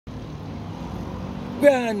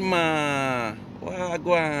Grandma,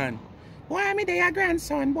 wagwan. Boy, me there,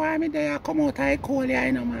 grandson. Boy, me there, come out of cold here,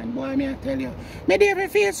 you know, man. Boy, me I tell you. Me there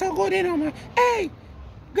feel so good, you know, man. Hey,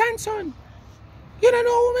 grandson, you don't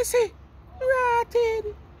know who me see?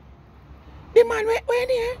 Rotted. The man when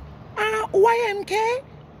here, Y.M.K,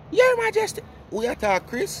 Your Majesty. Who you talk,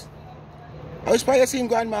 Kris? I was probably seeing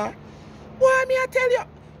grandma. Boy, me I tell you,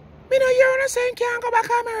 me know you're not saying can't go back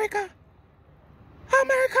to America.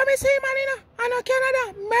 America, me see, man, you know. I know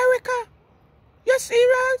Canada. America. You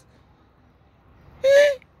serious?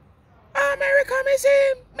 Eh? America, me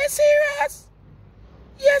see. Me serious?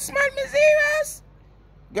 Yes, man, me serious.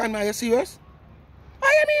 Grandma, you serious? What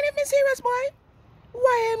you mean if me serious, boy?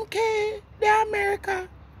 Y.M.K, the America.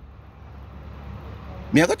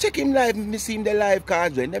 Me I go check him live if me see him the live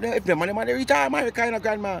cause when if the man they reach America, you know,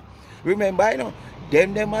 grandma. Remember, you know,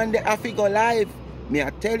 them man they have to go live. Me I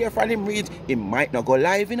tell you from him reach, he might not go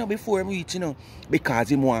live, you know, before him reach, you know, because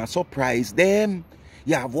he want to surprise them.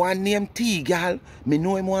 You have one named Tgal, me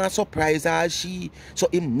know him want to surprise her she, so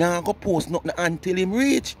him not go post nothing until him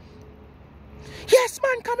reach. Yes,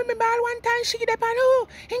 man, come in me ball one time, she get up and oh,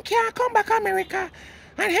 he can't come back to America.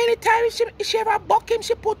 And anytime she ever buck him,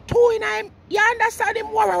 she put two in him. You understand him,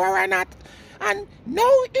 or not? And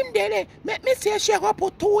now him there, make me say she go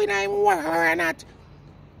put two in him, or not?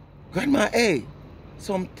 Grandma, hey.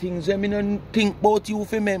 Some things I don't think about you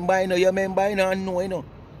for remember, you know, you remember, you know, and know, you know.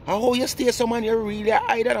 How you stay someone you really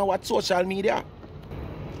I don't know what social media.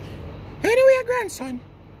 Anyway, grandson,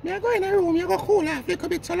 me I go in the room, you go cool off a little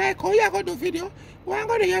bit, so like how you go do video, why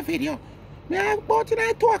go do your video? Me I about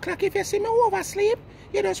tonight 2 o'clock, if you see me oversleep,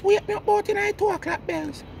 you just wake me up about tonight 2 o'clock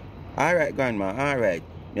bells. Alright, grandma, alright.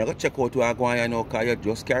 Me I go check out what I go on, you know, because you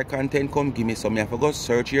just carry content, come give me some. Me I go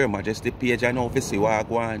search Your Majesty page and know if you see what I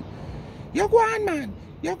go on. You go on, man.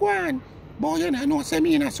 You go on. Boy, you know, say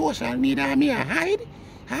me in a social media, me a hide.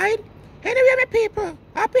 Anyway, my people,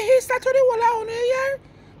 happy Easter to the whole of here.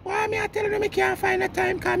 Why me I tell you, me can't find the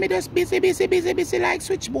time because me just busy like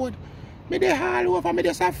switchboard. Me dey all over, me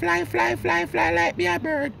just a fly like be a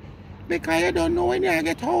bird. Because you don't know when you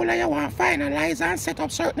get older, you want to finalize and set up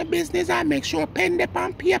certain business and make sure pen them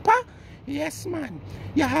on paper. Yes, man.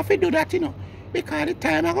 You have to do that, you know. Because the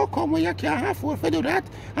time I go come when you can't afford to do that.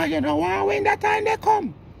 And you know when that time they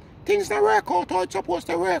come. Things don't work out how it's supposed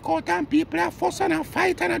to work out and people are fussing and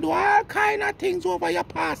fighting and do all kind of things over your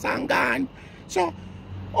past and gone. So,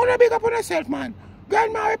 only big up on yourself, man.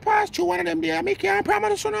 Grandma will pass through one of them there. I can't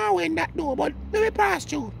promise you now when that door, but we will pass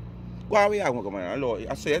through. Go away, man.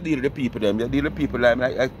 I say I deal with the people them. You deal with people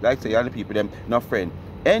like say all the people them, not friend.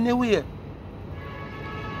 Anyway,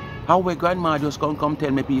 how will grandma just come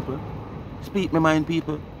tell me people? Speak my mind,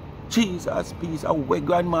 people. Jesus, peace. How will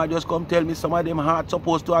grandma just come tell me some of them hearts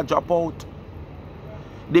supposed to drop out?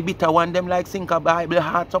 The bitter one them like sink a Bible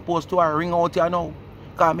heart supposed to ring out here now.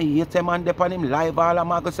 Cause me hate them and depend him live all I'm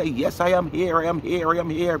gonna say, yes, I am here.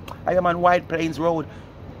 I am on White Plains Road.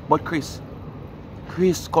 But Kris,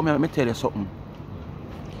 come here, let me tell you something.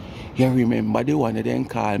 You remember the one of them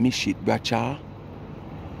call me shit bracha?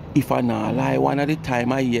 If I not lie, one of the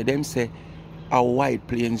time I hear them say a White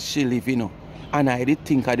Plains she live, you know. And I did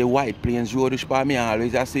think of the White Plains Road, which by me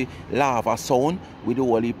always I say lava sound with the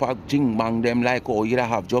whole heap of jing bang them like oh you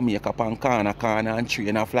have Jamaica pan corner and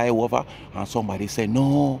train and fly over. And somebody say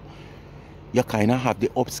no, you kinda have the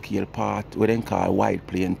upscale part where they call White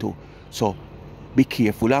Plain too. So be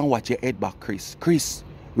careful and watch your head back, Kris. Kris,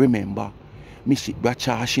 remember, me shit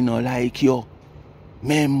bracha she no like you.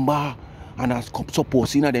 Remember, and as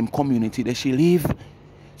suppose in them community that she live.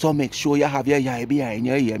 So make sure you have your eye behind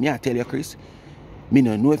your ear. Me I tell you, Kris. Me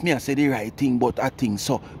no know if me I say the right thing, but I think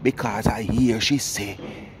so. Because I hear she say,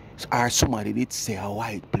 or somebody did say a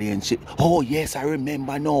White Plains shit. Oh yes, I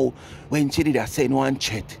remember now. When she did I send one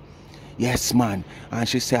chat. Yes, man. And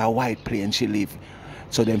she say a White Plains she live.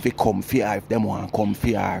 So then if they come for her, if them want to come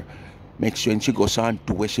for her, make sure she goes on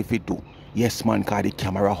do what she fit do. Yes, man, because the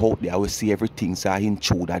camera out there, I will see everything, so I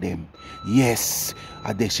intrude them. Yes,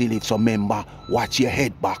 and there she live. So remember, watch your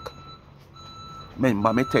head back.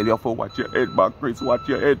 Remember, me tell you for watch your head back, Kris. Watch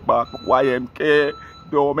your head back. Y.M.K.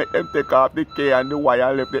 Don't make them take off the K and the Y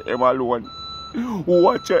and left the M alone.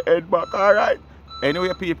 Watch your head back, alright?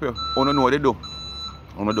 Anyway, people, you know what they do.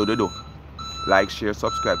 They do. Like, share,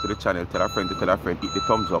 subscribe to the channel. Tell a friend to tell a friend. Hit the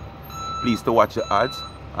thumbs up. Please to watch the ads.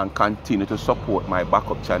 And continue to support my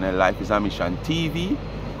backup channel, Life is a Mission TV.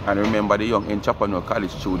 And remember the young entrepreneur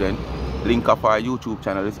college student. Link of our YouTube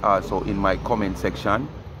channel is also in my comment section.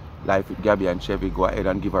 Life with Gabby and Chevy. Go ahead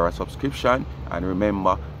and give her a subscription. And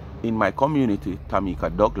remember, in my community,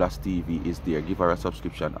 Tamika Douglas TV is there. Give her a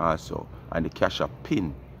subscription also. And the cash app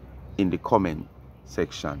pin in the comment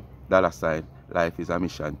section. $ Life is a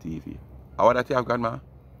Mission TV. How that you have, grandma?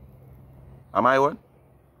 Am I one?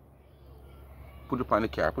 Put it on the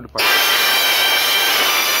car. Put it on.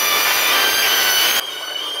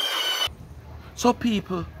 So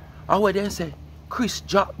people, how would they say? Kris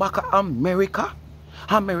drop back to America.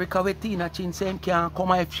 America with Tina Chin saying can't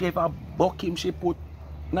come if she ever buck him. She put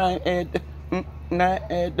 9 head, 9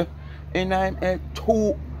 head, in 9 head,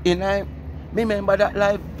 2 in 9. Remember that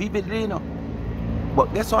life vividly, you know.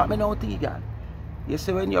 But guess what me now, Tgal? You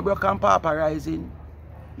see when you're broke and paparazing,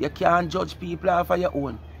 you can't judge people off of your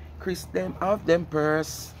own. Kris them have them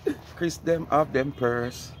purse. Kris them have them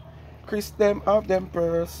purse. Kris them have them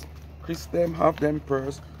purse. Kris them have them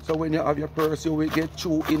purse. So when you have your purse, you will get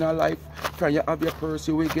through in a life. From you have your purse,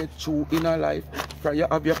 you will get through in a life. From you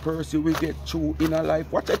have your purse, you will get through in a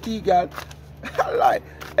life. Watch a Tgal. Like,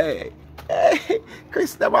 hey,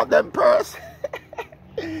 Kris them have them purse.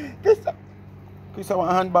 Kris, I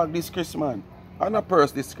want a handbag this, Kris, man. And a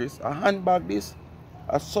purse this, Kris. A handbag this.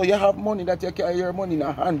 So you have money that you carry your money in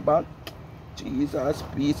a handbag. Jesus,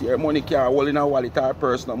 please. Your money can't hold in a wallet or a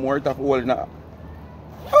purse no more. It have hold in a...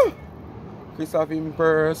 Kris have him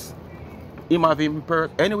purse. Him have him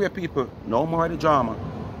purse. Anyway, people, no more of the drama.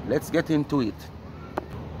 Let's get into it.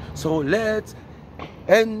 So let's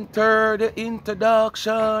enter the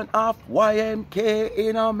introduction of Y.M.K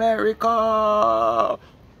in America.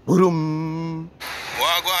 Boom.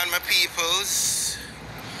 Wagwan, my peoples.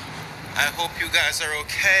 I hope you guys are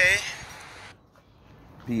okay.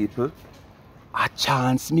 People, a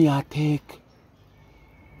chance me I take.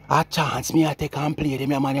 A chance me I take and play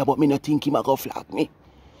them, man, but me no think him a go flag me.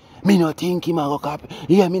 Me no think him a go copy.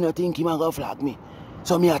 Yeah, me no think him a go flag me.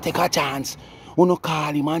 So me I take a chance. You no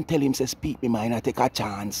call him and tell him say speak me mind, I take a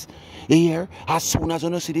chance. Here, as soon as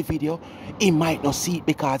you see the video, he might not see it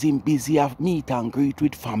because him busy have meet and greet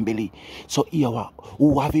with family. So here,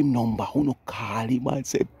 who have him number, who no call him and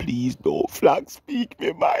say please don't flag speak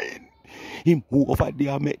me mind. Him who over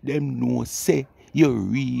there make them know say you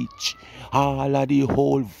reach. All of the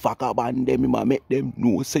whole vagabond them him make them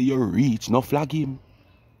know say you reach. No flag him.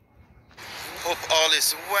 Hope all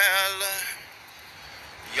is well.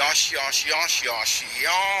 Yosh, yosh, yosh, yosh,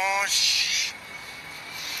 yosh.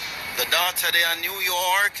 The daughter there in New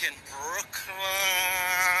York and Brooklyn.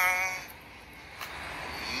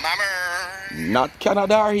 Mama. Not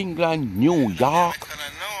Canada or England, New York.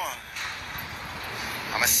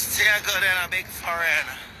 I'm a still good in a big foreign.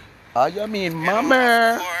 Oh, you mean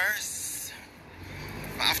mama? Of course.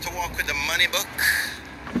 I have to walk with the money book.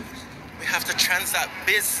 We have to transact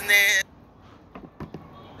business.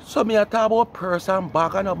 So me a talk about purse and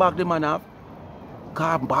bag and no bag the man have.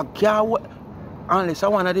 Cause bag can't unless I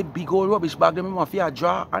one of the big old rubbish bag them have to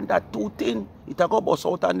draw and that too thin. It a go bust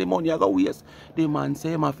out and the money a go waste. The man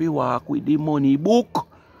say him have to walk with the money book.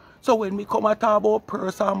 So when we come a talk about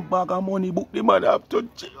purse and bag and money book, the man have to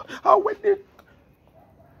how when they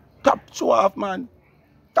top show off, man.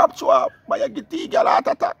 Top show off. But you get Tgal heart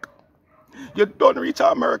attack. You don't reach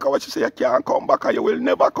America what you say you can't come back and you will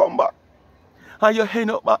never come back. And you end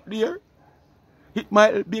up back there. It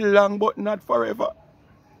might be long but not forever.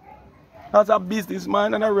 As a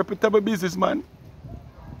businessman and a reputable businessman.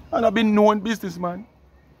 And a been known businessman.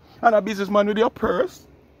 And a businessman with your purse.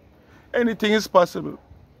 Anything is possible.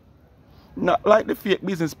 Not like the fake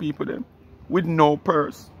business people them. With no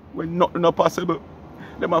purse. When nothing is possible.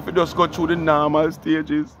 Them have to just go through the normal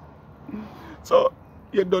stages. So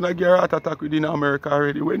you done a get heart attack within America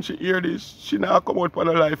already. When she hear this, she not come out for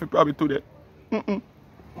her life probably today.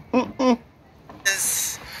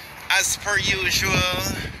 As per usual,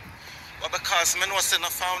 but because man was in the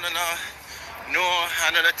found no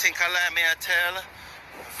another thing I may tell.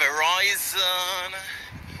 Verizon,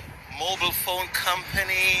 mobile phone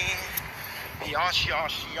company, yosh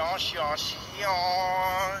yosh yosh yosh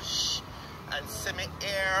yosh, and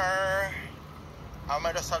semi-air.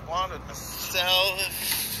 I just wanted myself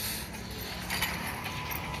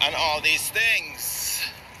and all these things.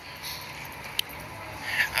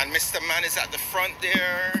 And Mr. Man is at the front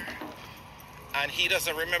there, and he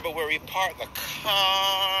doesn't remember where he parked the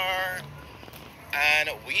car, and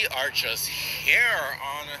we are just here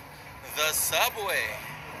on the subway.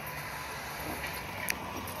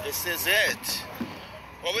 This is it.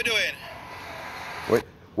 What we doing?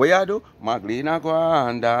 What you do? Maglina go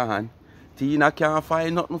on down. Tina can't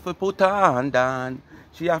find nothing for put on down.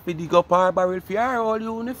 She have to dig up her barrel for her old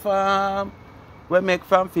uniform. We make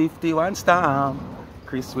from 51 stamp.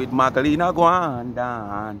 Kris with Magdalena go on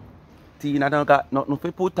down. Tina don't got nothing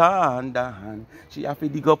to put on down. She have to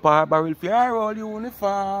dig up her barrel for her old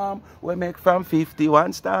uniform. We make from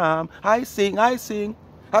 51 stamp. I sing, I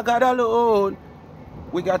got alone.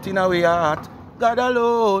 we got in our heart. God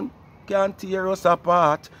alone can't tear us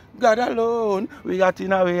apart. God alone, we got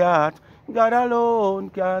in our heart. God alone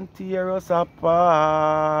can't tear us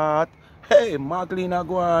apart. Hey, Magdalena,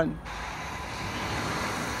 go on.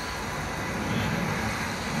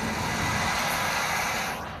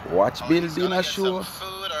 Watch building a show. Some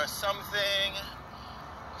food or something.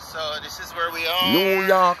 So this is where we are. New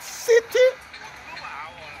York City.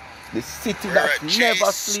 The city We're that at never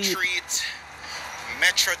J sleeps. Street,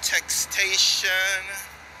 Metro Tech Station.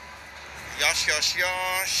 Yosh, yosh,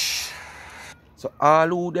 yosh. So all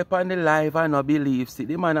who dey on the live and no believe, see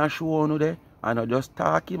the man a show on there and not just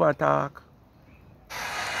talk him a talk.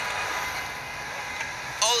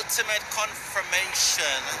 Ultimate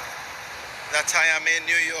confirmation that I am in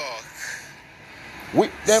New York.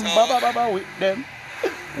 With them, So, baba baba, with them.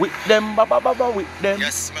 With them, baba baba, with them.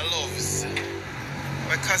 Yes, my loves.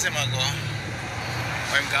 Where cousin I go?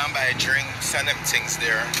 I'm gone buy drinks and them things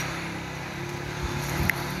there.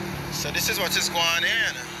 So this is what is going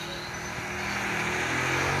on.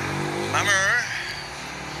 Mama,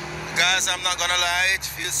 guys, I'm not gonna lie, it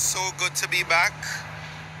feels so good to be back.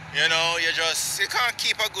 You know, you can't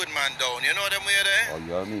keep a good man down. You know them way there? Oh, you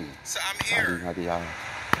know me. So I'm here,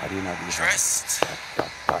 Dressed dressed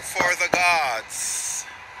for the gods,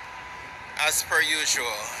 as per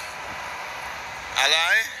usual. I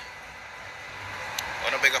lie?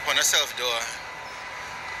 Wanna big up on yourself, though.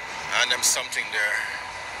 And them something there.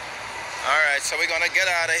 Alright, so we're gonna get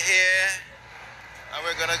out of here. And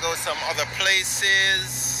we're gonna go some other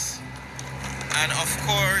places. And of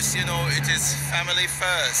course, you know, it is family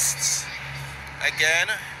first. Again,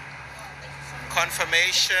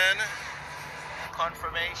 confirmation.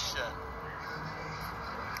 Confirmation.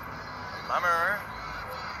 Mama.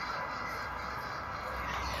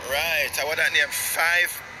 Right, I want that name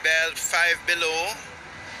 5 below.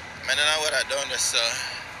 I don't know what I done this.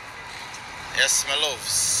 Yes, my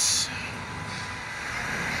loves.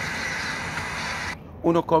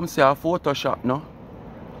 Uno come see a Photoshop, no?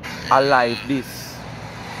 I live this.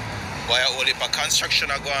 Boy, all heap of construction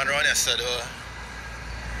are going around here, so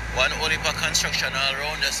one whole heap of construction all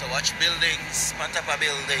around there, so watch buildings, on top of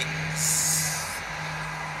buildings.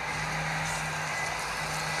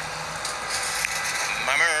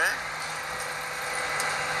 Mama.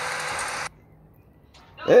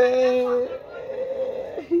 Hey,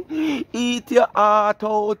 eat your heart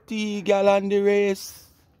out, Tgal and the race.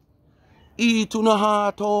 Eat your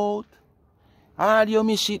heart out. All you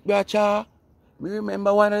miss shit, bracha. Me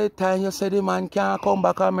remember one of the time you said the man can't come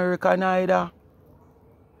back to America neither.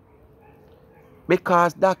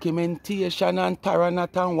 Because documentation and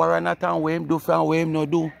taranat and waranat and what him do and what him no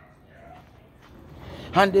do.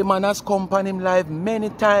 And the man has come on him live many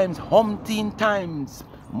times, umpteen times,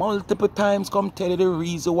 multiple times come tell you the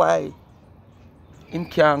reason why him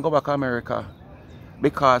can't go back to America.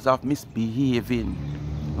 Because of misbehaving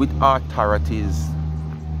with authorities.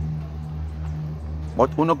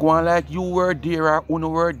 But uno go on like you were there or uno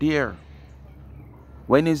were there.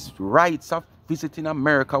 When his rights of visiting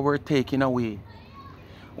America were taken away.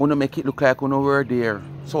 Uno make it look like uno were there.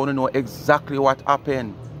 So uno know exactly what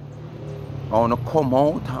happened. I wanna come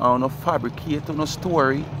out, I wanna fabricate uno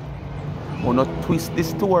story. I wanna twist the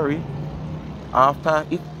story after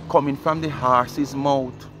it coming from the horse's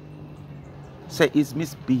mouth. Say he's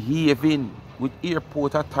misbehaving with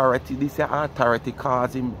airport authority. This authority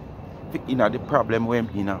cause him the problem with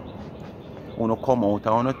him. I wanna come out,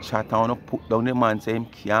 I wanna chat, I wanna put down the man say him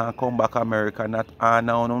can't come back America, not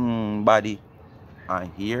honor on body.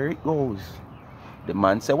 And here it goes. The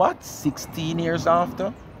man say what? 16 years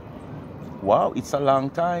after? Wow, it's a long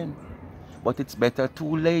time. But it's better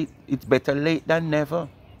too late. It's better late than never.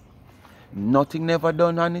 Nothing never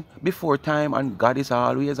done on it before time, and God is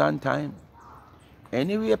always on time.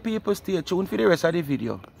 Anyway, people, stay tuned for the rest of the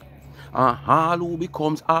video. All who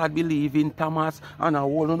becomes hard believing Thomas and a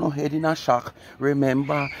whole no head in a shock.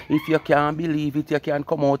 Remember, if you can't believe it, you can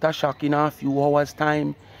come out of shock in a few hours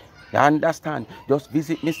time. You understand? Just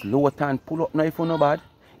visit Miss Lowton. Pull up now if you no bad.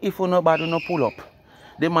 If you no bad, you no pull up.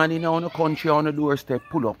 The man in our country on the doorstep,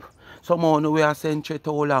 pull up. Someone we are century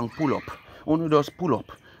too long, pull up. Only just pull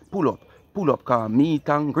up, pull up, pull up. Cause meet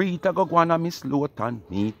and greet a go gwana Miss Lowton.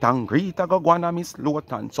 Meet and greet a go gwana Miss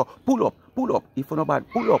Lowton. So pull up, pull up. If you no bad,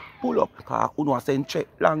 pull up, pull up. Cause you know century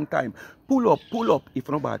long time. Pull up, if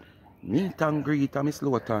you no bad. Meet and greet a Miss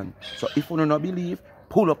Lowton. So if you no believe,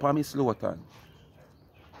 pull up a Miss Lowton.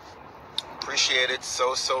 Appreciate it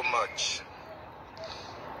so much.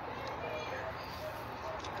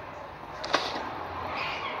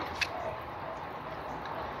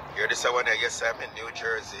 Hear this one? Yes, I'm in New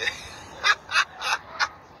Jersey.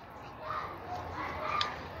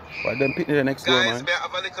 But them pitney the next door, Guys, man. may I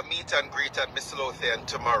have a little meet and greet at Miss Lothian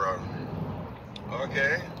tomorrow.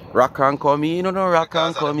 Okay? Rock and come in, no rock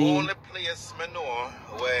and come the in. only place I know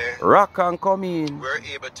where Rock and come in. we're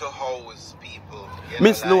able to house people.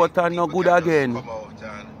 Miss Lothian no good again. Come out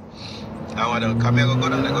and I want to come here, go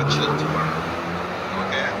down and go chill tomorrow.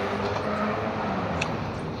 Okay?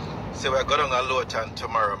 So we're going to Lothian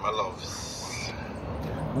tomorrow, my loves.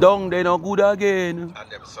 Down they no good again. And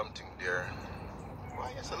there's something there.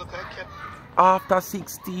 Why you look like it? After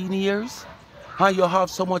 16 years, and you have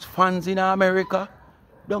so much fans in America,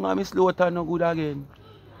 don't Miss Lothian no good again.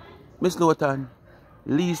 Miss Lothian,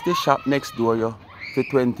 lease the shop next door you for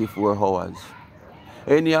 24 hours.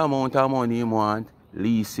 Any amount of money you want,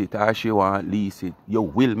 lease it, or she want, lease it. You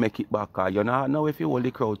will make it back. You don't know if you hold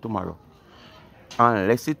the crowd tomorrow.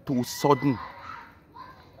 Unless it's too sudden.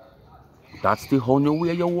 That's the only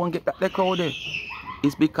way you won't get the crowd there.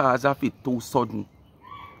 It's because of it too sudden.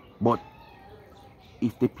 But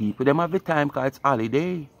if the people them have the time because it's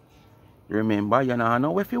holiday, remember you don't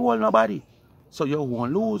know if you hold nobody. So you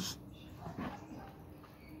won't lose.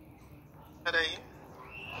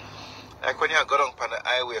 Like when you go down on the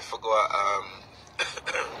highway for go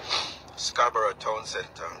Scarborough Town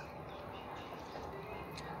Centre,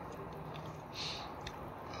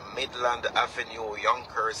 Midland Avenue,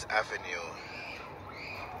 Yonkers Avenue.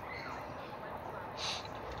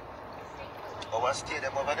 Oh, what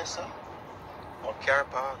stadium over there, sir? Or car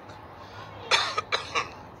park?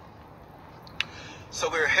 So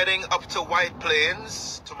we're heading up to White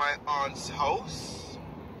Plains to my aunt's house.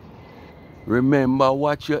 Remember,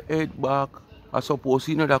 watch your head back. I suppose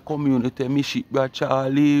in the community, me ship that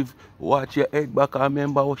child live. Watch your head back and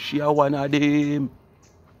remember she are one of them.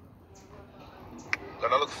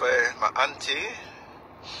 Gonna look for my auntie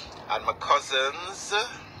and my cousins.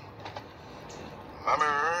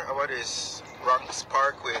 Remember about this Bronx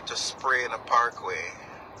Parkway to Sprain Parkway.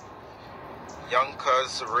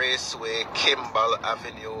 Yonkers Raceway, Kimball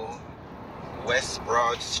Avenue, West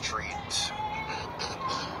Broad Street.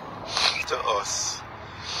 To us.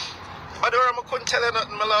 But I couldn't tell you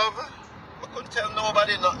nothing, my love. I couldn't tell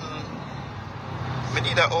nobody nothing. I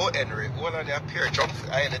need an old Henry. One of the pair jump.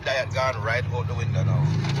 I had the diet gone right out the window now.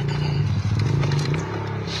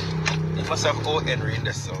 It must have old Henry in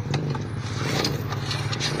this song.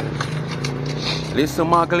 Listen,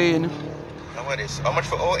 McLean. Now what is? How much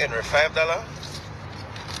for old Henry? $5?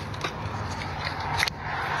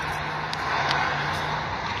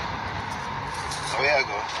 Where you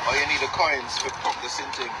go? Oh, you need the coins to pump this in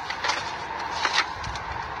thing.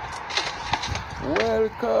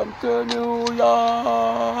 Welcome to New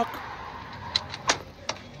York.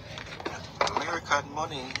 American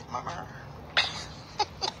money, mama.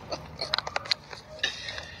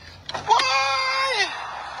 Boy!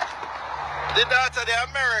 The daughter of the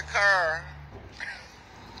America.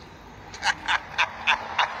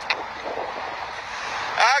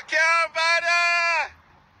 I can't bother.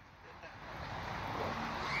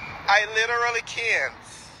 I literally can't.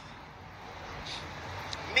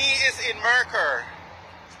 Me is in Mercer.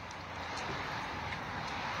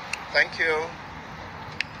 Thank you.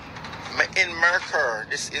 In Mercer.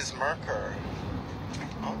 This is Mercer.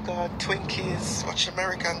 Oh God, Twinkies. Watch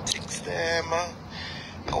American things them.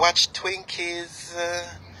 Watch Twinkies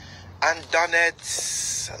and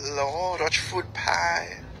donuts. Lord, watch fruit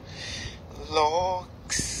pie.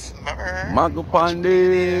 Looks. Mago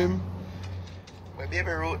Pandim. Where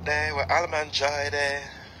Baby Root there, where Almond Joy there,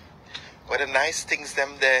 where the nice things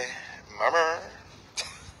them there, mama.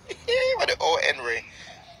 Where the old Henry.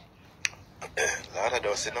 Lord, I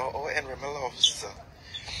don't see no old Henry, my loves.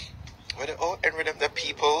 Where the old Henry them the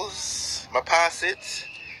peoples, my pass it.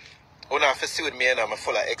 Oh, now if you see with me and I'm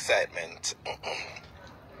full of excitement.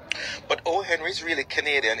 But old Henry's really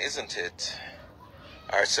Canadian, isn't it?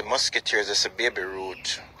 Or it's a Musketeers, it's a Baby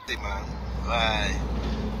Root. See man, why?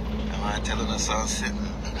 I'm telling us something.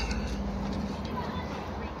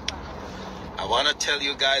 I want to tell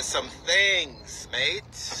you guys some things,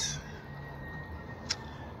 mate.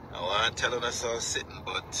 I want to tell us something,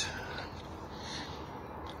 but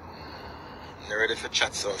I'm not ready for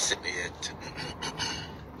chat something yet.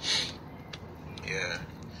 Yeah.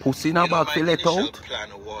 Pussy in a bag, fill it out.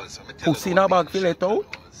 Pussy in a bag, fill it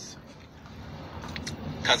out.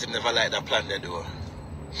 Because he never liked that plan they do.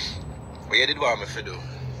 What you did want me to do?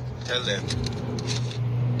 Tell them.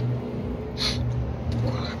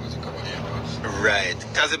 Right.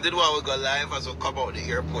 Because if they did want to go live as we come out the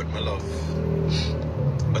airport, my love.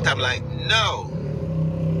 But I'm like, no.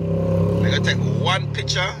 I'm going to take one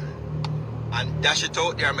picture and dash it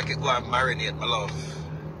out there and make it go and marinate, my love.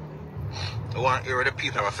 I want to hear what the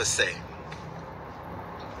people have to say.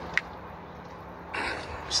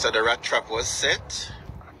 So the rat trap was set,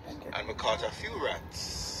 and we caught a few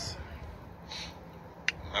rats.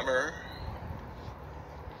 Remember,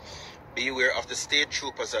 beware of the state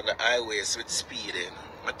troopers on the highways with speeding.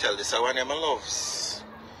 I tell this one of my loves,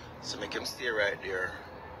 so make him stay right there.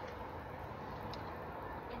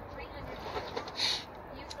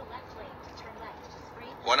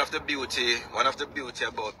 One of the beauty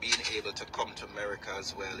about being able to come to America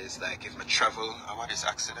as well is like if I travel, I want this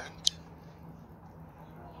accident.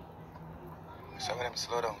 Some of them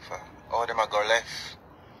slow down for. All of them are go left.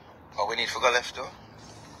 Oh, we need to go left though.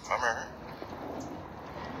 Remember?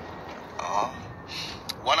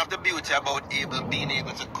 One of the beauty about being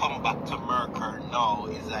able to come back to America now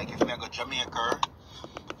is like if I go Jamaica,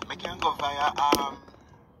 I can go via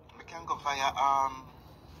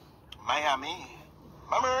Miami.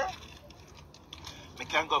 Remember? I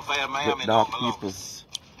can go via Miami now, my loves.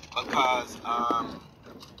 Because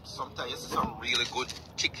sometimes you see some really good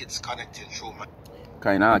tickets connecting through my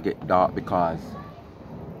kinda get dark because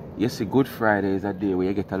you see Good Friday is a day where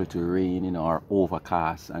you get a little rain, you know, or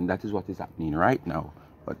overcast, and that is what is happening right now.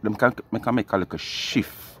 But them can make a little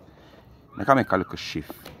shift. They can make a little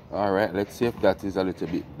shift. Alright, let's see if that is a little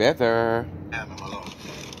bit better.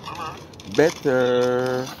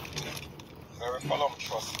 Better. Very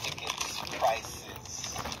voluptuous tickets,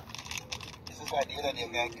 prices. This is like the other day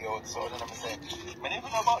I go out, so then I'm saying, I never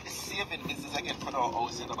know about the saving business again for the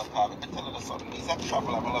house in the car. I tell you something, he's a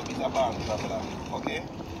traveler, my love, he's a born traveler, okay?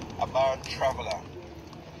 A born traveler.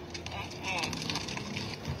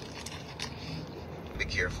 Be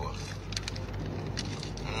careful.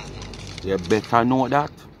 You better know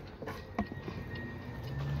that.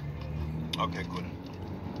 Okay, good.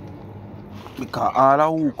 Because all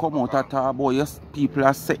of who come out and talk about yes, people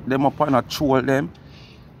are set them up and troll them.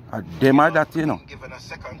 And them are that, you know. Given a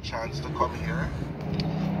second chance to come here.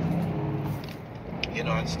 You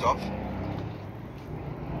know, and stuff.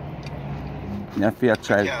 You have to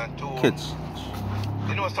try catch.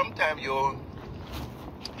 You know, sometimes you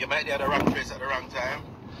might be at the wrong place at the wrong time.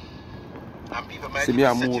 And people might see me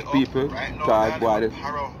and move people, right now, try go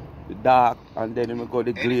the dark, and then we go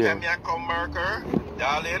the glare. Anytime I come Merker,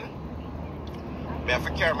 darling, I have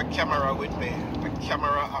to carry my camera with me. My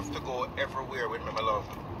camera have to go everywhere with me, my love.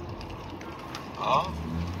 Huh?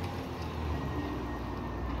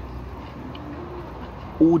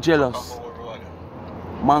 Who jealous?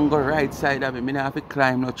 Mango right side of me, I don't have to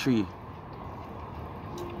climb no tree.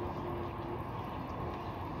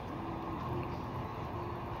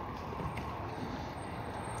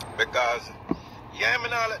 Because, yeah, I'm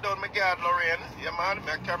not let down my guard, Lorraine. Yeah, man,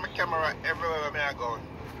 I carry my camera everywhere where I go.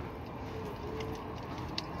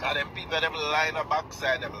 Because them people, them lie in the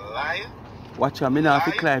backside, them lie. Watch out, I don't have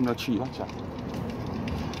to climb no tree, watch out.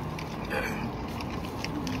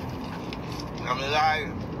 I'm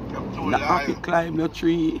lying. I'm too lying. I have to climb no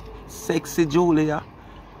tree. Sexy Julia.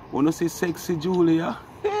 Wanna see sexy Julia?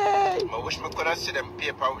 Hey! I wish I could have seen them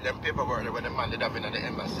paperwork when the man did have in the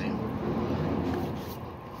embassy.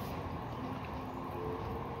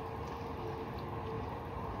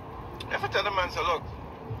 If I tell the man, so look,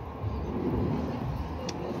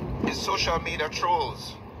 it's social media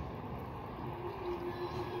trolls.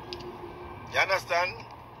 You understand?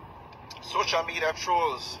 Social media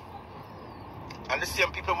trolls. And the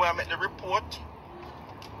same people when I make the report,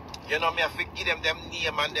 you know, me have to give them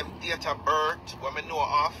name and them date of birth when I know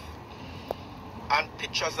of. And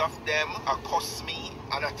pictures of them accost me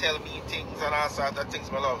and tell me things and all sorts of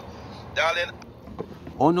things, my love. Darling.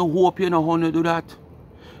 I no hope you know how to do that.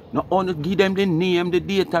 No only give them the name, the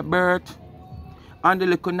date of birth, and the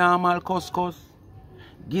little normal couscous.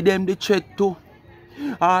 Give them the check too.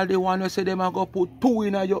 All they want to say them are going to put two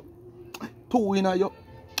in a yo.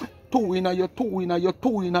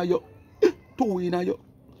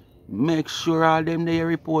 Make sure all them they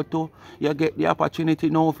report to. You get the opportunity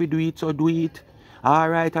now if you do it, so do it.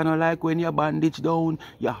 Alright, and like when you're bandaged down,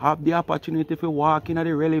 you have the opportunity to walk in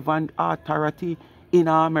the relevant authority in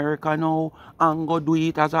America now and go do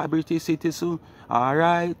it as a British citizen.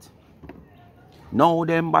 Alright. Now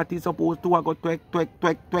them but is supposed to go twek.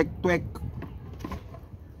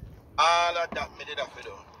 All of that me did have to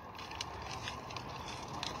do.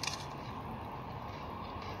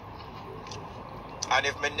 And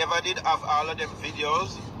if me never did have all of them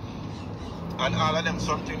videos and all of them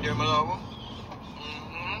something there, my love.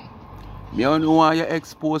 Me don't know why you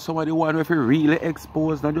expose somebody one if you really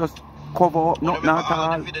expose, not just cover up, not at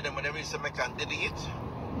all. The video them when they say I can delete.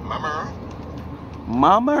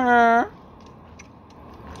 Mama.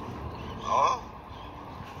 Oh?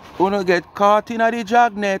 Gonna get caught in the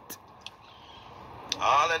dragnet.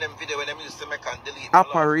 All of them video when them used to make and delete.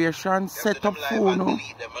 Operation set up phone.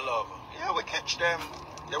 Delete them, I love. Yeah, we catch them.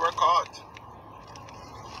 They were caught.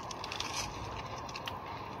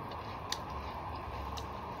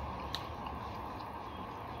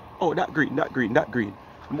 Oh, that green.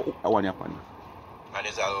 I want you upon. And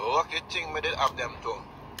it's a lucky thing we did have them too.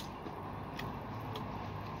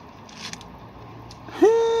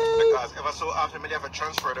 Because ever so often, I never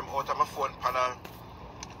transfer them out of my phone on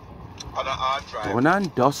a hard drive. Done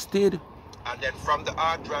and dusted. And then from the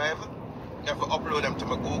hard drive, never upload them to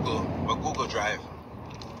my Google Drive.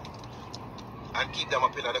 And keep them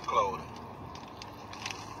up in the cloud.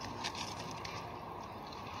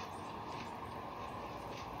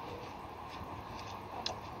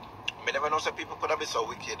 I never know some people could have been so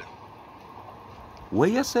wicked.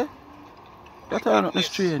 What you say? That are not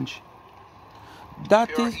strange. That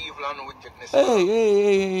Pure is evil and wickedness.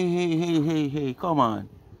 Hey, come on.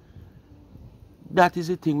 That is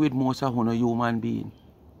the thing with most of a human being.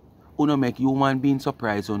 Uno make human being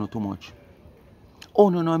surprise uno too much.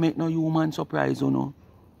 Uno no make no human surprise uno.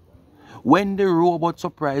 When the robot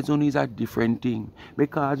surprise uno is a different thing.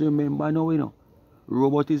 Because remember now, you know,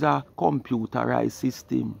 robot is a computerized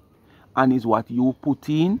system. And is what you put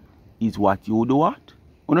in, is what you do what?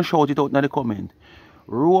 Uno shout it out in the comment.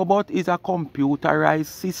 Robot is a computerized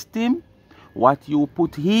system. What you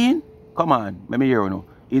put in, come on, let me hear you now,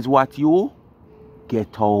 is what you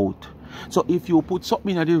get out. So if you put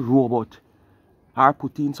something in the robot or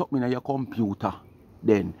put in something in your computer,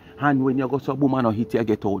 then, and when you go to boom and hit you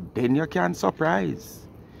get out, then you can surprise.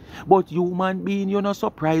 But human being, you're not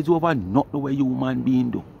surprised over not the way human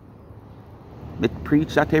being do. But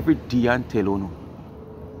preach that every day and tell you no.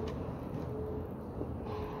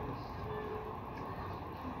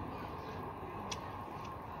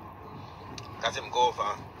 As him go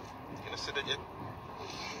over, you know, see the jet?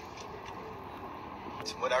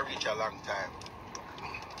 It would have reached a long time.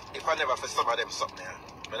 If I never for some of them something,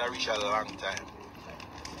 it would have reached a long time.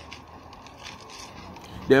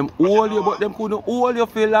 Them hold you, but them couldn't hold you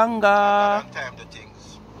for longer. God time the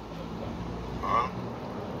things.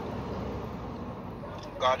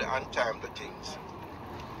 God and time the things.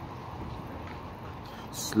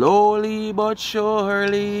 Slowly but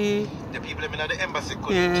surely. The people in the embassy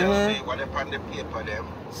couldn't tell me what they on the paper them.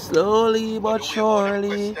 Slowly but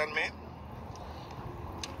surely.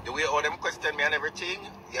 The way all them question me and everything,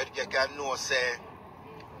 you can know say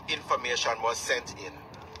information was sent in.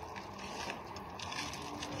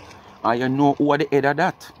 And you know who are the head of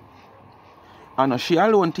that. And she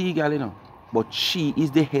alone Tgal, you know. But she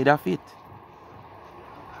is the head of it.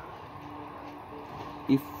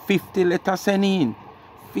 If 50 letters sent in,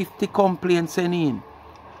 50 complaints sent in,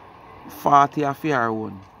 40 of your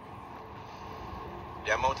own.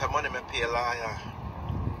 The amount of money I pay a lawyer.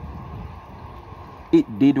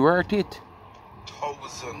 It did worth it.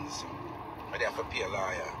 Thousands. I have to pay a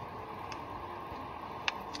lawyer.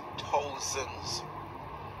 Thousands.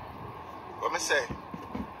 What me say?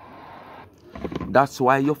 That's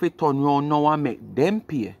why you have to turn around now and make them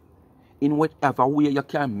pay. In whatever way you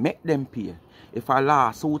can make them pay. If a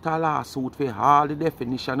lawsuit for all the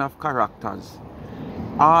definition of characters,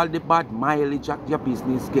 all the bad mileage that your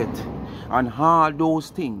business get, and all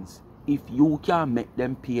those things, if you can make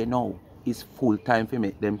them pay now, it's full time to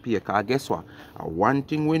make them pay. Because guess what? One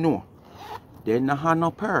thing we know, they don't have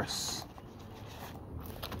no purse.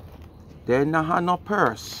 They don't have no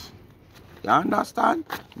purse. You understand?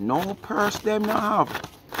 No purse them not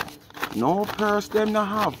have. No purse them not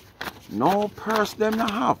have. No purse them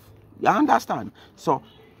not have. You understand? So,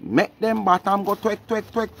 make them bottom go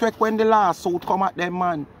twek when the lawsuit come at them,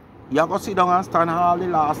 man. You go sit down and stand all the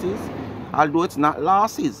losses. Although it's not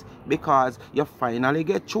losses, because you finally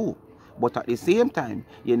get through. But at the same time,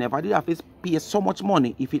 you never did have to pay so much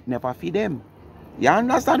money if it never feed them. You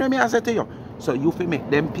understand what I say to you? So you fi make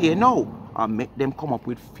them pay now and make them come up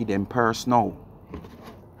with feed them purse now.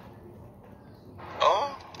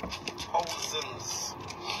 Oh, thousands.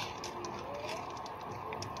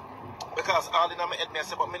 Because all in my head, I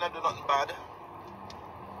say, but me not do nothing bad.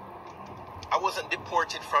 I wasn't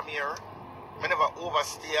deported from here. I never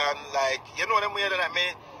overstay and like, you know them way that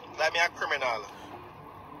me a criminal.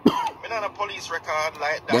 Me not a police record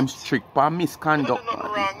like that. Them strict on misconduct,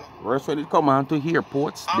 man. Worse when it come on to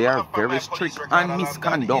airports, they are very strict on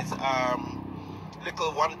misconduct.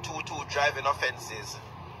 Little 122 driving offenses.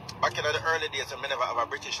 Back in the early days when I never have a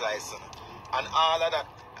British license. And all of that,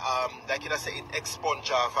 like you say, it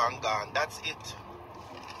expunge off and gone. That's it.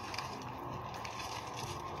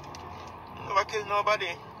 Never kill nobody.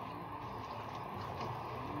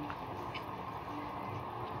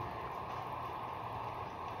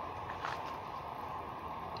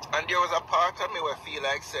 And there was a part of me where I feel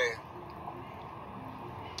like say,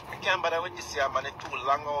 I can't bother with this year, man. It's too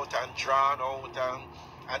long out and drawn out,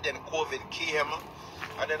 and then COVID came,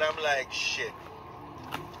 and then I'm like, shit.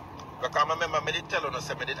 Because I remember I did tell you,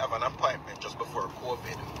 I did have an appointment just before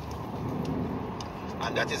COVID.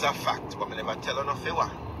 And that is a fact, but I never tell you nothing.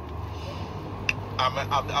 I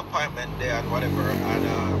have the appointment there and whatever, and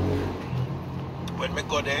when we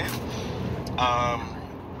go there,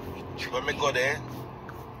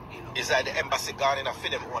 it's like the embassy gone in a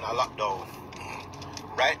film on a lockdown.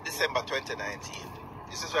 Right? December 2019.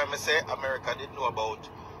 This is why I say America didn't know about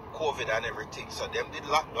COVID and everything, so them did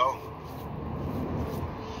lockdown.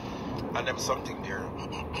 And them something there.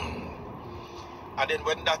 And then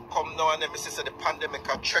when that come now and then I say the pandemic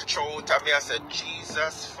can stretch out and me I said,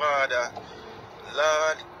 Jesus Father,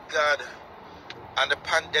 Lord God, and the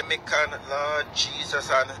pandemic and Lord Jesus,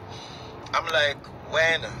 and I'm like,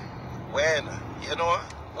 when, you know,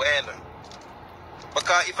 when?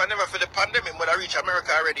 Because if I never feel the pandemic, would I reach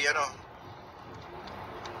America already, you know?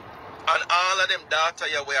 And all of them data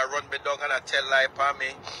here where I run me down and I tell lie upon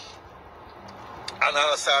me, and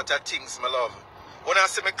all sort of things, my love. When I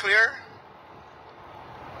see me clear?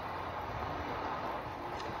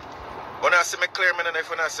 When I see me clear, I don't know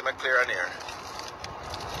if I see me clear on here.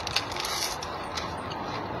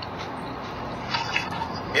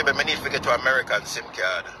 Maybe I need to get to American SIM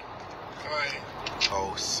card. Right.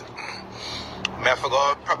 House. I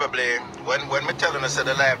forgot probably when me telling us that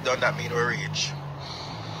the live done, that mean we reach.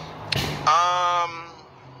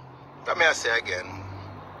 Let me say again.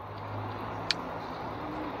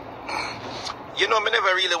 You know, me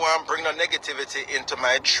never really want to bring no negativity into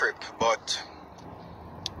my trip, but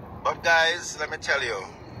guys, let me tell you,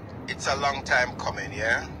 it's a long time coming,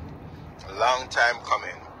 yeah? A long time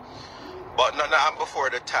coming. But not before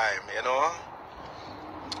the time, you know?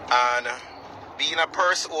 And being a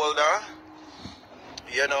purse holder,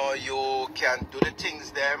 you know, you can do the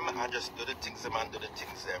things them and just do the things them and do the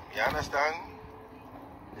things them. You understand?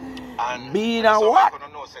 And being a what?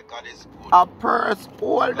 Know, say God is good. A purse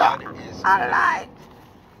holder. God is good. I like.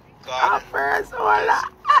 God, a purse holder.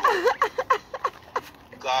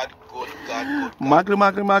 God good, God good. Magli,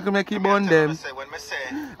 make it bond them.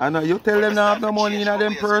 I know you tell them now have no money in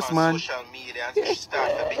them purse, man. Social media and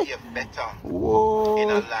start to behave better. Whoa. In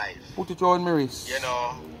a life. Put it on my wrist. You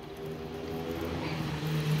know.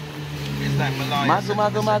 It's like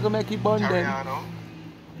Magli, make it bond them.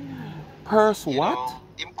 Purse what? Know,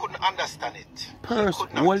 him couldn't understand it. Purse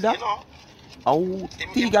holder? You know, oh,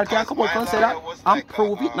 Tgal can come out and say that and like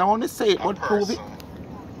prove it. Now I want to say it, but prove it.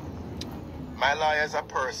 My lawyer is a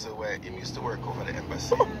person where he used to work over the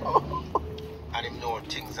embassy. And him know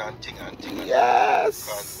things and things. Yes.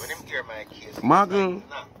 Because when him hear my case, Magli.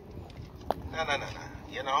 Like, nah.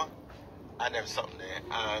 You know? And there's something there.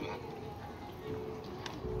 And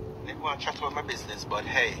they want to chat about my business, but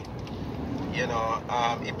hey, you know,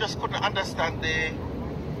 he just couldn't understand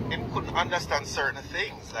certain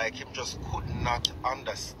things. Like him just could not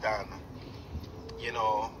understand, you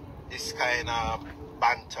know, this kind of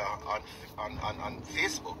banter on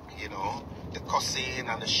Facebook, you know, the cussing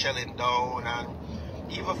and the shelling down, and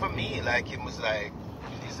even for me, like he's like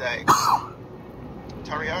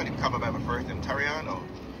Tariano, he come by my first name, Tariano.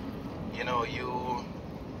 You know, you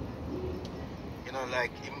know,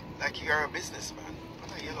 like you're a businessman.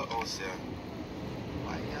 What a yellow house here.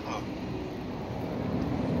 Why yellow?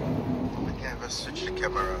 I can't even switch the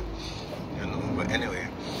camera, you know, but anyway,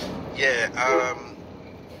 yeah, I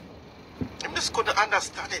just couldn't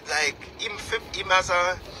understand it. Like him as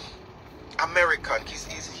a American,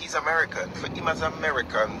 he's American. For him as an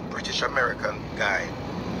American, British American guy,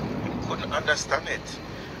 he couldn't understand it.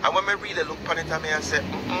 And when I really look upon it, I said,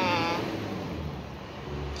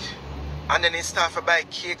 and then he started to buy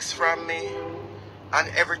cakes from me, and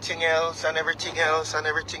everything else, and him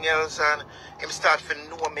start to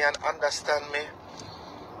know me and understand me.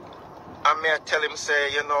 And me I tell him,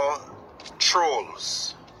 say, you know,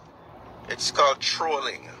 trolls. It's called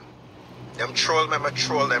trolling. Them troll me, I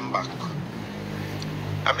troll them back.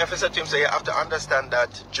 I have to say to him, say, you have to understand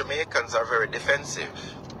that Jamaicans are very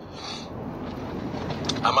defensive.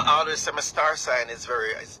 I'm always say my star sign is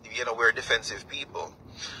very, you know, we're defensive people.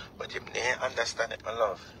 But you didn't understand it, my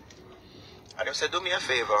love. And he said, do me a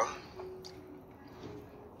favor.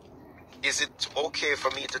 Is it okay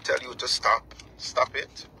for me to tell you to stop? Stop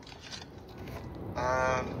it.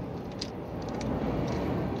 I'm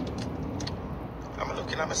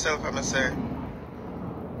looking at myself and I say,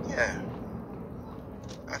 yeah,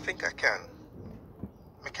 I think I can.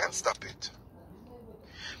 I can't stop it.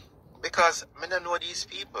 Because I don't know these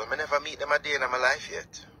people. I never meet them a day in my life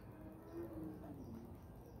yet.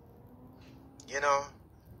 You know,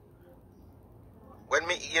 when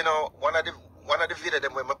me, you know, one of the video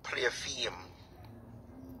them when me play a theme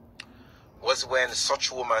was when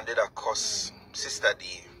such woman did a cuss Sister D.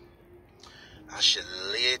 And she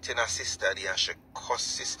late in her Sister D and she cuss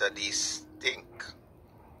Sister D stink.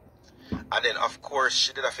 And then of course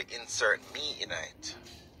she did have to insert me in it.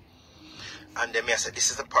 And then me I said, this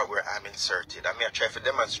is the part where I'm inserted. And me I try to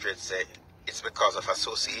demonstrate, say, it's because of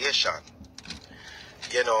association.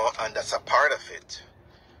 You know, and that's a part of it.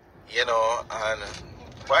 You know, and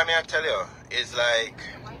what may I tell you, is like,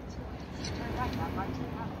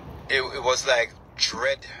 it was like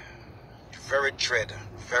dreaded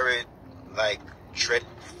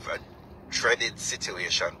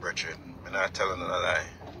situation, brethren. I'm not telling a lie.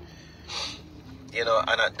 You know,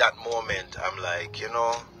 and at that moment, I'm like, you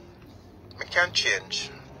know, I can't change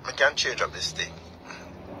up this thing.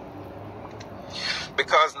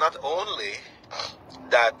 Because not only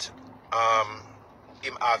that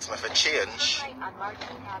him asked me for change.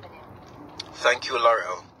 Thank you,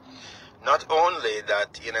 Laurel. Not only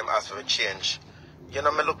that, you know, him asked me for change. You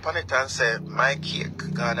know, me look upon it and say, my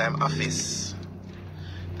cake, God, I'm office.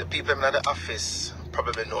 The people in the office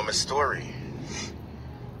probably know my story.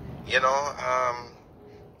 You know,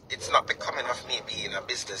 it's not becoming of me being a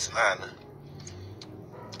businessman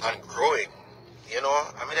and growing. You know,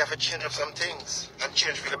 I mean, I have to change up some things and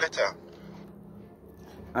change for the better.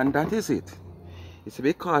 And that is it. It's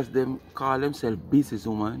because them call themselves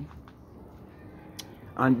businesswoman.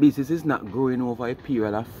 And business is not growing over a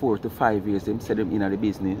period of 4 to 5 years. Them set them in the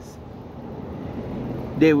business.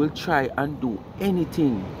 They will try and do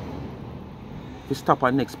anything to stop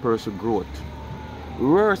a next person's growth.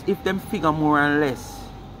 Worse, if them figure more and less,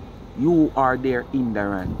 you are their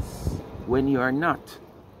hindrance when you are not.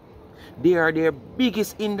 They are their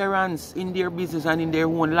biggest hindrance in their business and in their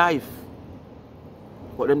own life.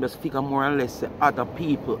 But them just figure more or less that other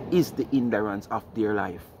people is the hindrance of their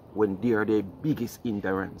life when they are their biggest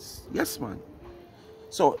hindrance. Yes, man.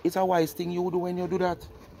 So it's a wise thing you do when you do that.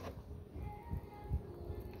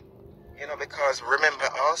 You know, because remember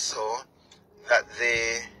also that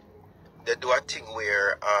they do a thing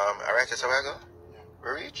where alright, that's how I go?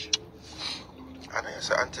 We reach? I know you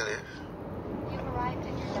said until if. You've arrived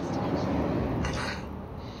at your destination.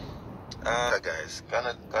 Guys,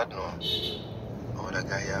 God know. Oh, that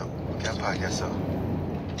guy, yeah, you can't park yourself.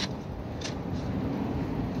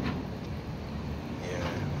 Yeah,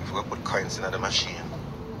 I forgot to put coins in the machine.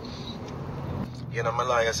 You know, my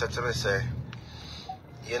lawyer said to me, say,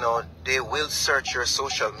 you know, they will search your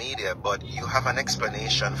social media, but you have an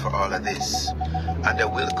explanation for all of this. And they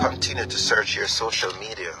will continue to search your social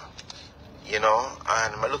media. You know,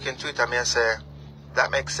 and I look into it and I say,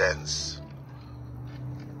 that makes sense.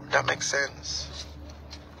 That makes sense.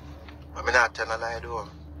 I'm not telling a lie though.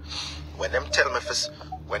 When them tell me for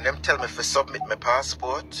submit my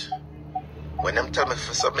passport,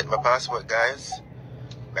 guys,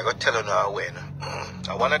 I go tell you now when.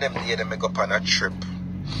 And one of them day they make up on a trip.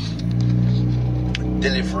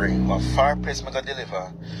 Delivery. What far place I go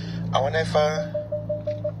deliver. I wonder if I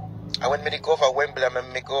when me go over Wembley, I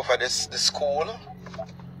go over the school.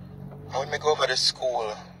 I when me go over the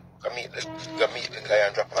school, go meet the guy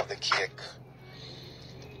and drop off the cake.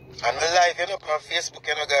 And me live, you know, on Facebook,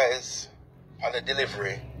 you know, guys, on the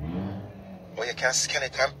delivery. But you can scan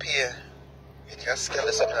it and pay. You can scan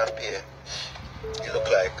this up and pay. You look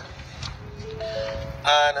like.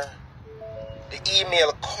 And the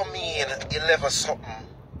email come in 11 something.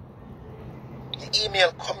 The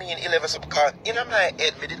email come in 11 something. Because in my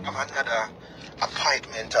head, we didn't have another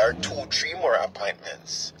appointment or 2, 3 more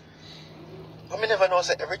appointments. But me never know,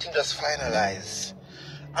 so everything just finalized.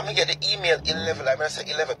 I'm going to get the email 11, I'm going to say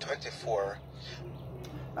 11:24.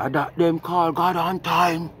 And that them call God on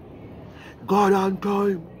time. God on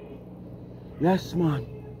time. Yes, man.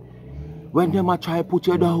 When them a try put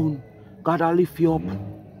you down, God will lift you up.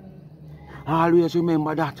 Always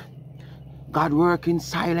remember that. God work in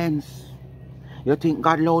silence. You think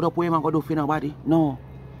God loud up with him and go do for nobody? No.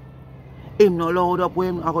 Him no loud up with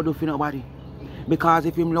him and go do for nobody. Because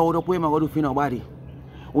if him loud up with him and go do for nobody,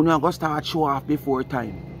 we're not going to start show off before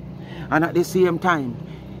time. And at the same time,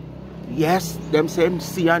 yes, them say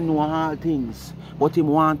see and know all things. But him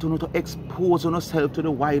want to expose himself to the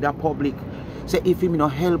wider public. Say if him no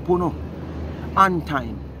help you on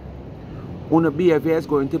time, your behavior is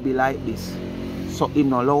going to be like this. So him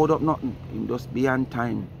no load up nothing. Him just be on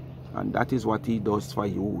time. And that is what he does for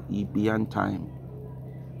you. He be on time.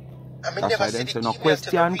 I mean, that's never why see them the say email no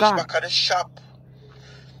question till I reach God. back at the shop.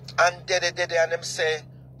 And and them say,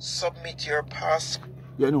 submit your passport.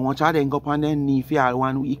 You know what you then go up on their knee for all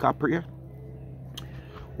 1 week of prayer?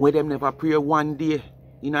 where them never pray one day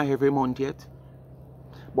in every month yet.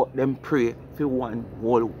 But them pray for one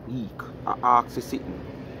whole week. I ask you sitting.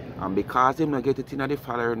 And because them not get it in the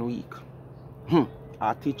following week,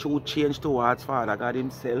 I teach you change towards Father God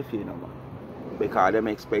himself, you know, man. Because them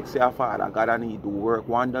expect say Father God and he do work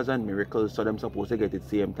wonders and miracles, so them supposed to get it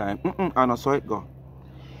same time. And that's how it go.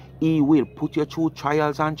 He will put you through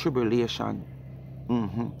trials and tribulation.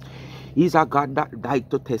 He's a God that like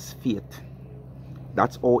to test faith.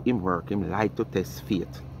 That's how him work. Him like to test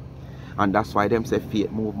faith. And that's why them say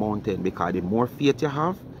faith move mountain. Because the more faith you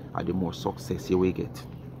have, and the more success you will get.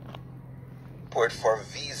 Report for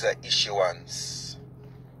visa issuance.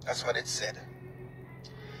 That's what it said.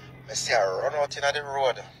 I see I run out in the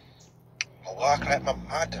road. I walk like my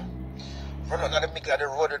mad. Run out in the middle of the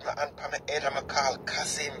road with my hand on my head and I call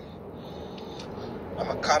Kasim. I'm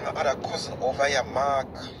going to call my other cousin over here, Mark.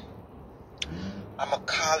 I'm going to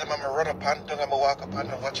call him, I'm going to run up and down, I'm going to walk up and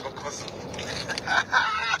down, watch my cousin.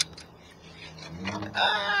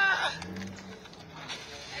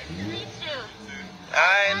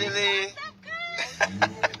 Hi, Lily.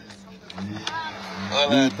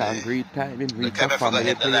 Meet and greet time in reach a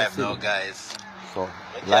family place. Now, guys. So,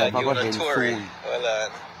 life are going soon. Hold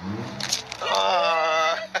on.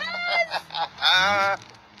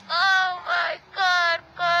 Oh my God,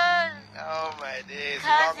 Kris! Oh my days, Kris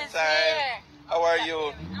long is time. here. How are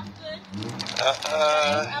you? I'm good.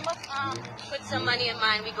 I'm gonna put some money in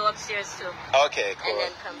mine. We go upstairs too. Okay, cool. And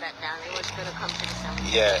then come back down. We was gonna come to the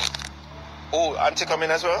south. Yeah. Oh, auntie come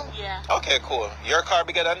in as well? Yeah. Okay, cool. Your car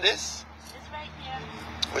bigger than this? It's right here.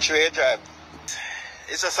 Which way you drive?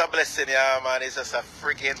 It's just a blessing, yeah, man. It's just a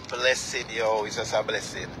freaking blessing, yo. It's just a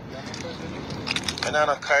blessing. And I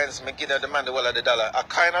know coins, me give the man the whole of the dollar. A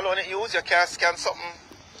coin alone it use, you can't scan something.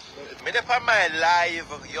 Me dey on my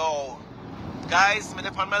live, yo. Guys, me dey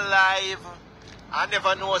on my live. I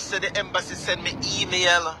never know, say the embassy send me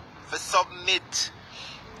email for submit.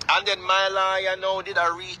 And then my lawyer now did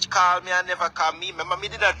a reach call me and never call me. Remember me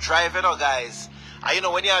did a drive, you know, guys. And you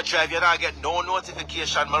know when you drive, you don't get no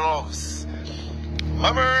notification, my loves.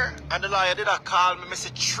 Remember, and the lawyer did a call me, I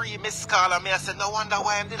said 3 missed call, and me I said, no wonder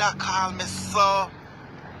why him did a call me, so.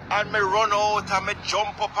 And me run out, and me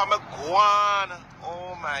jump up, and me go on.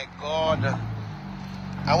 Oh my God.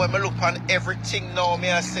 And when me look on everything now, me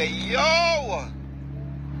I say, yo!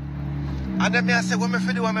 And then me I say, what me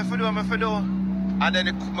for do, what me for do, what me for do? And then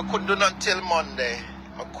me couldn't do nothing till Monday.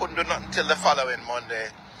 I couldn't do nothing till the following Monday.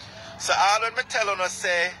 So all when me tell you,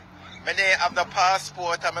 say, I didn't have the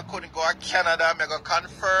passport and I couldn't go to Canada. I go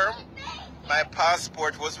confirm my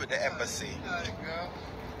passport was with the embassy.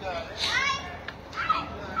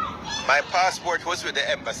 My passport was with the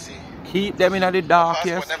embassy. Keep them in the dark,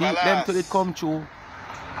 yes. Keep them till it come true.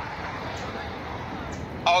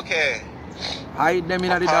 Okay. Hide them in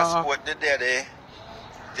the dark. Passport did there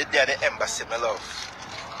the embassy, my love.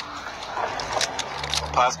 My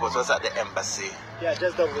passport was at the embassy. Yeah,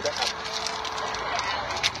 just done with the app.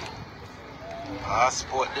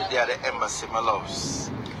 Passport did there the embassy, my loves.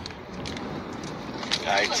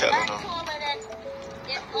 I tell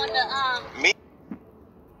you. Me?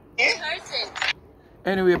 Person.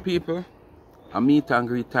 Anyway, people, I meet and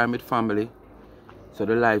greet time with family. So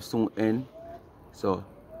the life soon end. So,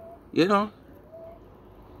 you know,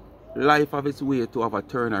 life have its way to have a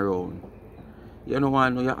turnaround. You know,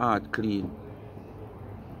 want to know your heart clean.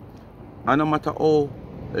 And no matter how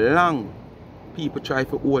long people try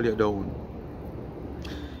to hold you down,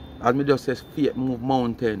 as me just says, faith move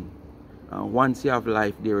mountain. And once you have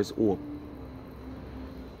life, there is hope.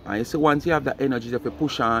 And you see, once you have the energy to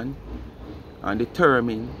push on and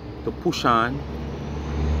determined to push on,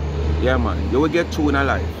 yeah man, you will get through in a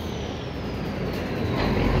life.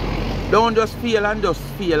 Don't just fail and just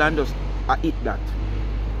eat that.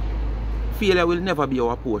 Failure will never be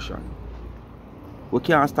our portion. We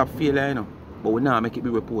can't stop failure, you know, but we now make it be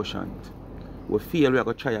our portion. We fail, we are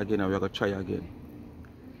going to try again and we are going to try again.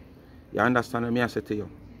 You understand what I say to you?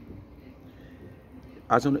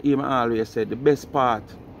 As I always said, the best part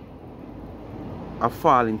of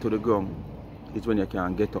falling to the ground is when you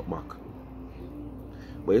can get up back.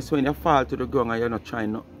 But it's when you fall to the ground and you're not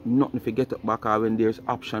trying nothing to get up back, or when there's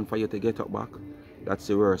option for you to get up back, that's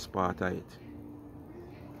the worst part of it.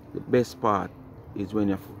 The best part is when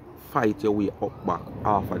you fight your way up back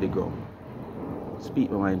off of the ground.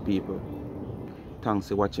 Speak my mind, people. Thanks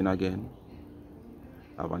for watching again.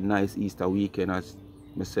 Have a nice Easter weekend, as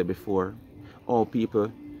I said before. Oh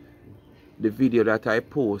people, the video that I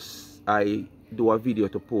post, I do a video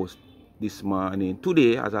to post this morning.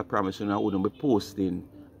 Today, as I promised you, I wouldn't be posting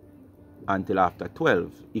until after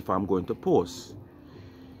 12 if I'm going to post.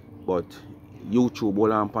 But YouTube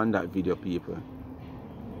hold on upon that video, people.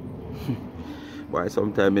 But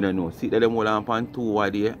sometimes I don't know. See that them hold on upon 2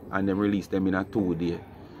 a day and them release them in a 2 day.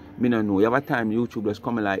 I don't know. You have a time YouTube just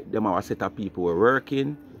coming like them have a set of people who are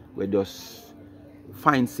working, we just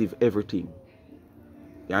find sieve everything.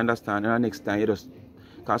 You understand? And the next time you just,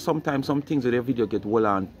 because sometimes some things with the video get hold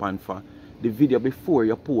on upon for the video before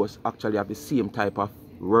you post actually have the same type of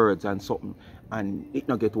words and something, and it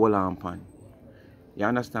not get hold on upon. You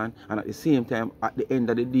understand? And at the same time, at the end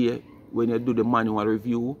of the day, when you do the manual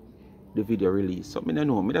review, the video release. So I don't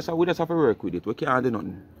know. We just have to work with it. We can't do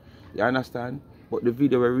nothing. You understand? But the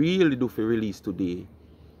video we really do for release today,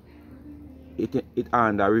 it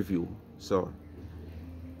under review. So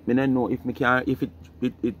I don't know if me can, if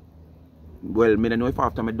well, I don't know if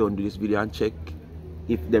after I done do this video and check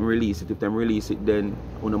if them release it. If them release it, then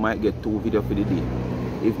you might get 2 videos for the day.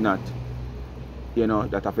 If not, you know,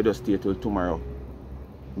 that I have to just stay till tomorrow.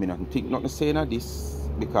 I don't think nothing saying of this,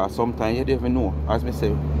 because sometimes you don't even know, as I say,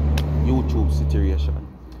 YouTube situation.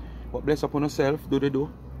 But bless upon yourself, do the do.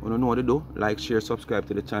 You know what to do. Like, share, subscribe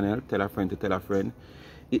to the channel, tell a friend to tell a friend.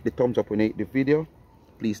 Hit the thumbs up when you hit the video.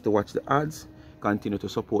 Please to watch the ads. Continue to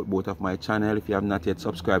support both of my channel. If you have not yet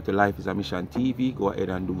subscribed to Life is a Mission TV, go ahead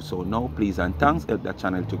and do so now. Please and thanks. Help that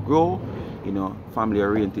channel to grow. You know, family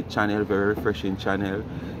oriented channel, very refreshing channel.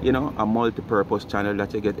 You know, a multi-purpose channel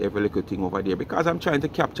that you get every little thing over there. Because I'm trying to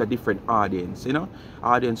capture different audience, you know.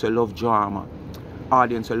 Audience will love drama.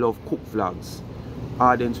 Audience will love cook vlogs.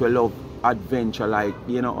 Audience will love adventure, like,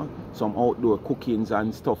 you know, some outdoor cookings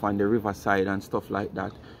and stuff on the riverside and stuff like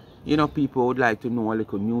that. You know, people would like to know a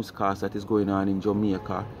little newscast that is going on in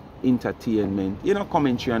Jamaica, entertainment, you know,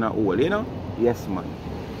 commentary and all, you know. Yes, man.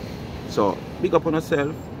 So big up on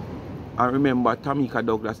yourself, and remember Tamika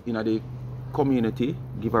Douglas in the community.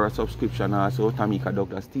 Give her a subscription also, Tamika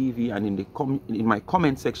Douglas TV, and in my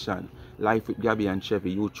comment section, Life with Gabby and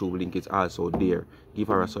Chevy YouTube link is also there. Give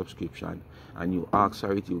her a subscription, and you ask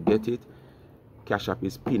her it, you get it. Cash App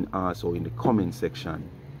is pinned also in the comment section.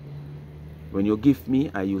 When you give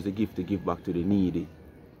me, I use the gift to give back to the needy.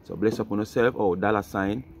 So bless upon yourself. Oh,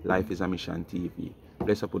 $ Life is a Mission TV.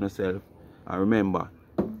 Bless upon yourself. And remember,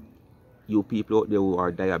 you people out there who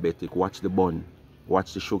are diabetic, watch the bun.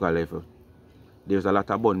 Watch the sugar level. There's a lot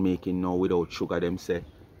of bun making now without sugar, them say.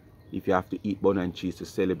 If you have to eat bun and cheese to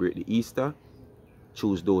celebrate the Easter,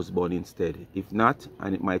 choose those bun instead. If not,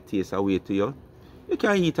 and it might taste away to you, you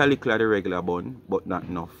can eat a little of the regular bun, but not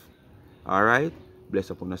enough. Alright? Bless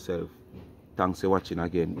upon yourself. Thanks for watching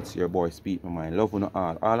again. It's your boy Speak My Mind. Love on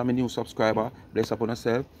all. All of my new subscribers, bless upon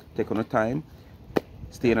yourself. Take on the time.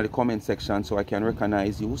 Stay in the comment section so I can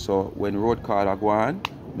recognize you. So when road caller go on,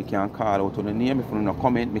 I can call out on the name. If you don't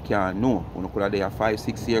comment, I can know. You could have there 5,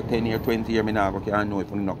 6 years, 10 years, 20 years, I can know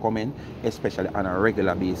if you don't comment, especially on a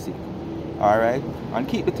regular basis. Alright? And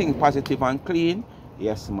keep the thing positive and clean.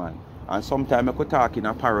 Yes, man. And sometimes I could talk in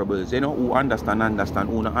a parables. You know, who understand,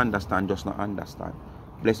 who not understand, just not understand.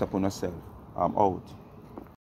 Bless upon yourself. I'm out.